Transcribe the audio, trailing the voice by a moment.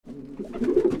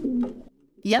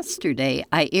Yesterday,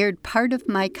 I aired part of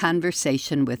my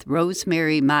conversation with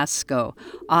Rosemary Mosco,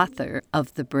 author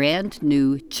of the brand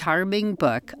new, charming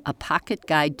book, A Pocket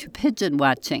Guide to Pigeon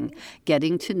Watching,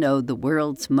 Getting to Know the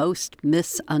World's Most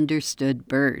Misunderstood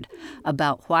Bird,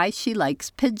 about why she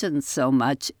likes pigeons so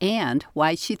much and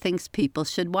why she thinks people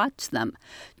should watch them.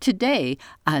 Today,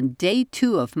 on day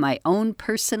 2 of my own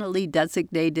personally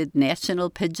designated National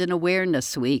Pigeon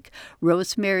Awareness Week,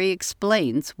 Rosemary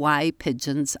explains why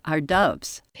pigeons are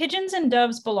doves. Pigeons and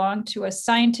doves belong to a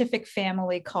scientific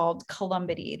family called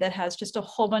Columbidae that has just a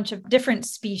whole bunch of different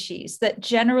species that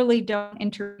generally don't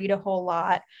interbreed a whole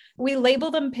lot. We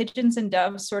label them pigeons and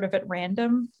doves sort of at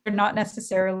random. They're not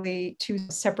necessarily two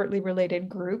separately related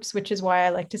groups, which is why I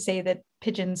like to say that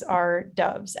pigeons are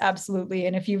doves, absolutely.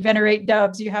 And if you venerate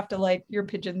doves, you have to like your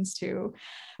pigeons too.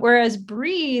 Whereas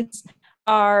breeds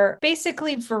are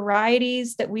basically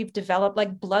varieties that we've developed,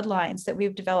 like bloodlines that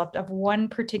we've developed of one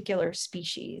particular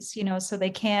species, so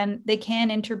they can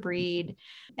interbreed,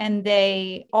 and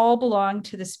they all belong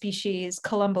to the species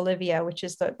Columbolivia, which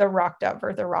is the rock dove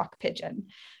or the rock pigeon.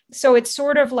 So it's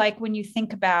sort of like when you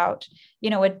think about,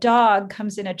 a dog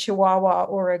comes in a Chihuahua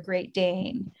or a Great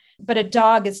Dane, but a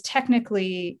dog is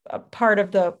technically a part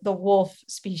of the wolf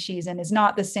species and is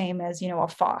not the same as, a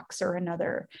fox or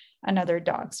another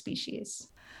dog species.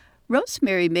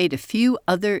 Rosemary made a few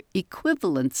other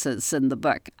equivalences in the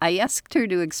book. I asked her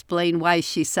to explain why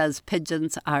she says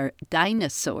pigeons are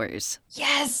dinosaurs.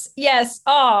 Yes.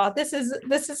 Oh, this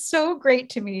is so great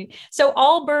to me. So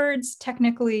all birds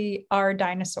technically are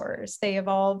dinosaurs. They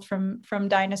evolved from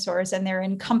dinosaurs, and they're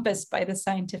encompassed by the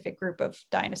scientific group of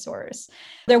dinosaurs.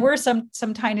 There were some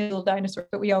tiny little dinosaurs,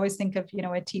 but we always think of,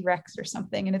 a T-Rex or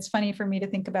something. And it's funny for me to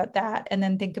think about that and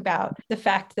then think about the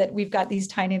fact that we've got these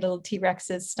tiny little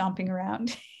T-Rexes stomping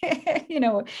around,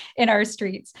 in our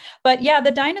streets. But yeah,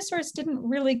 the dinosaurs didn't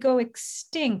really go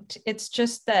extinct. It's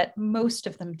just that most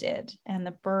of them did. And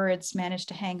the birds managed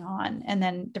to hang on and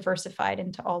then diversified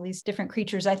into all these different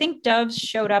creatures. I think doves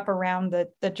showed up around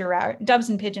doves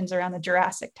and pigeons around the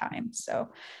Jurassic time. So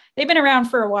they've been around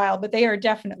for a while, but they are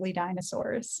definitely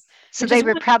dinosaurs. So they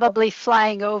were probably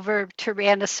flying over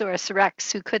Tyrannosaurus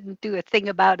Rex, who couldn't do a thing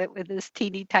about it with his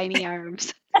teeny tiny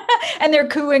arms. And they're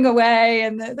cooing away,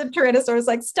 and the Tyrannosaurus is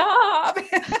like, stop!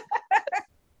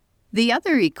 The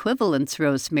other equivalence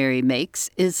Rosemary makes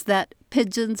is that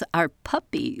pigeons are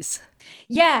puppies.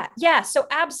 Yeah, so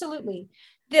absolutely.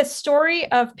 The story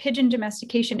of pigeon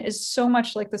domestication is so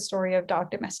much like the story of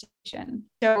dog domestication.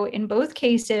 So in both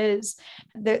cases,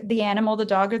 the animal, the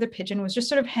dog or the pigeon, was just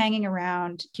sort of hanging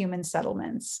around human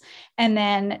settlements. And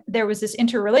then there was this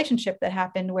interrelationship that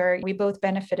happened where we both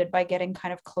benefited by getting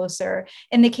kind of closer.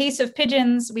 In the case of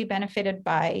pigeons, we benefited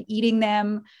by eating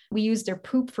them. We used their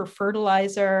poop for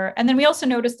fertilizer. And then we also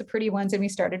noticed the pretty ones, and we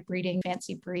started breeding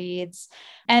fancy breeds.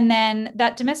 And then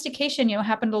that domestication,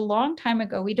 happened a long time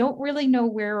ago. We don't really know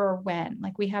where or when.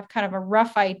 Like, we have kind of a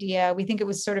rough idea. We think it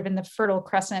was sort of in the Fertile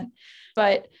Crescent,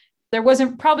 but there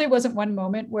probably wasn't one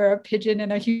moment where a pigeon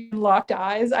and a human locked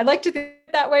eyes. I like to think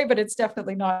that way, but it's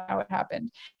definitely not how it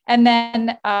happened. And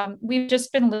then we've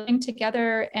just been living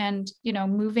together and,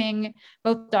 moving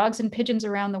both dogs and pigeons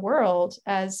around the world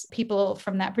as people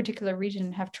from that particular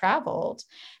region have traveled.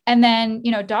 And then,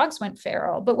 dogs went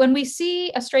feral. But when we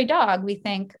see a stray dog, we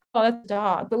think, oh, that's a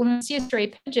dog. But when we see a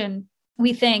stray pigeon,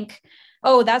 we think,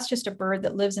 oh, that's just a bird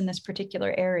that lives in this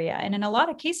particular area. And in a lot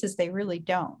of cases, they really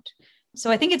don't. So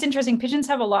I think it's interesting. Pigeons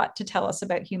have a lot to tell us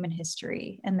about human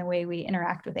history and the way we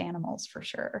interact with animals, for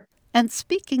sure. And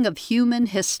speaking of human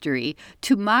history,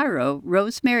 tomorrow,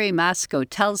 Rosemary Mosco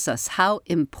tells us how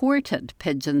important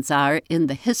pigeons are in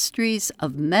the histories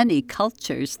of many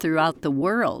cultures throughout the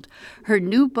world. Her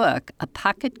new book, A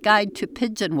Pocket Guide to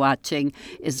Pigeon Watching,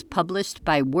 is published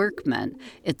by Workman.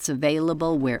 It's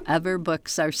available wherever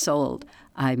books are sold.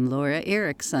 I'm Laura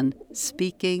Erickson,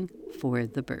 speaking for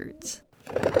the birds.